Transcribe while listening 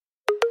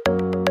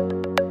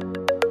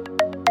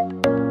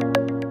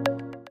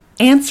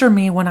Answer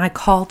me when I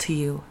call to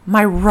you,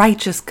 my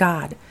righteous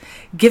God.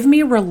 Give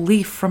me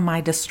relief from my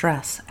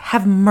distress.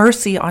 Have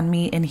mercy on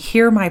me and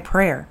hear my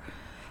prayer.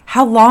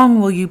 How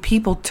long will you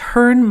people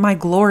turn my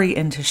glory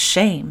into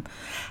shame?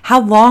 How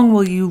long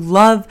will you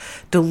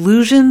love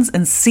delusions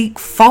and seek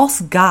false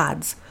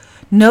gods?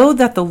 Know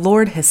that the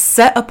Lord has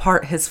set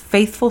apart his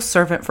faithful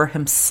servant for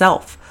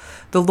himself.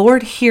 The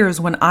Lord hears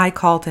when I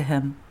call to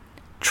him.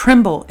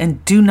 Tremble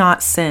and do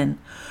not sin.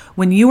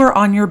 When you are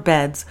on your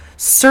beds,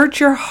 search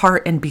your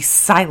heart and be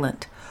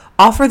silent.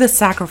 Offer the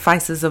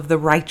sacrifices of the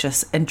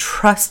righteous and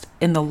trust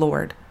in the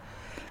Lord.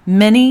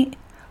 Many,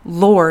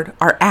 Lord,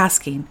 are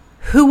asking,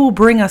 who will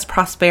bring us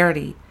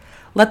prosperity?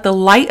 Let the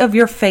light of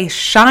your face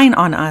shine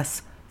on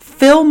us.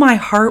 Fill my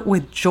heart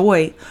with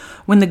joy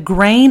when the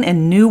grain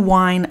and new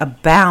wine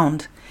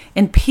abound.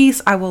 In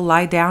peace I will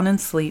lie down and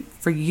sleep,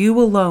 for you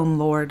alone,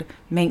 Lord,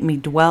 make me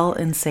dwell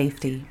in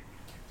safety.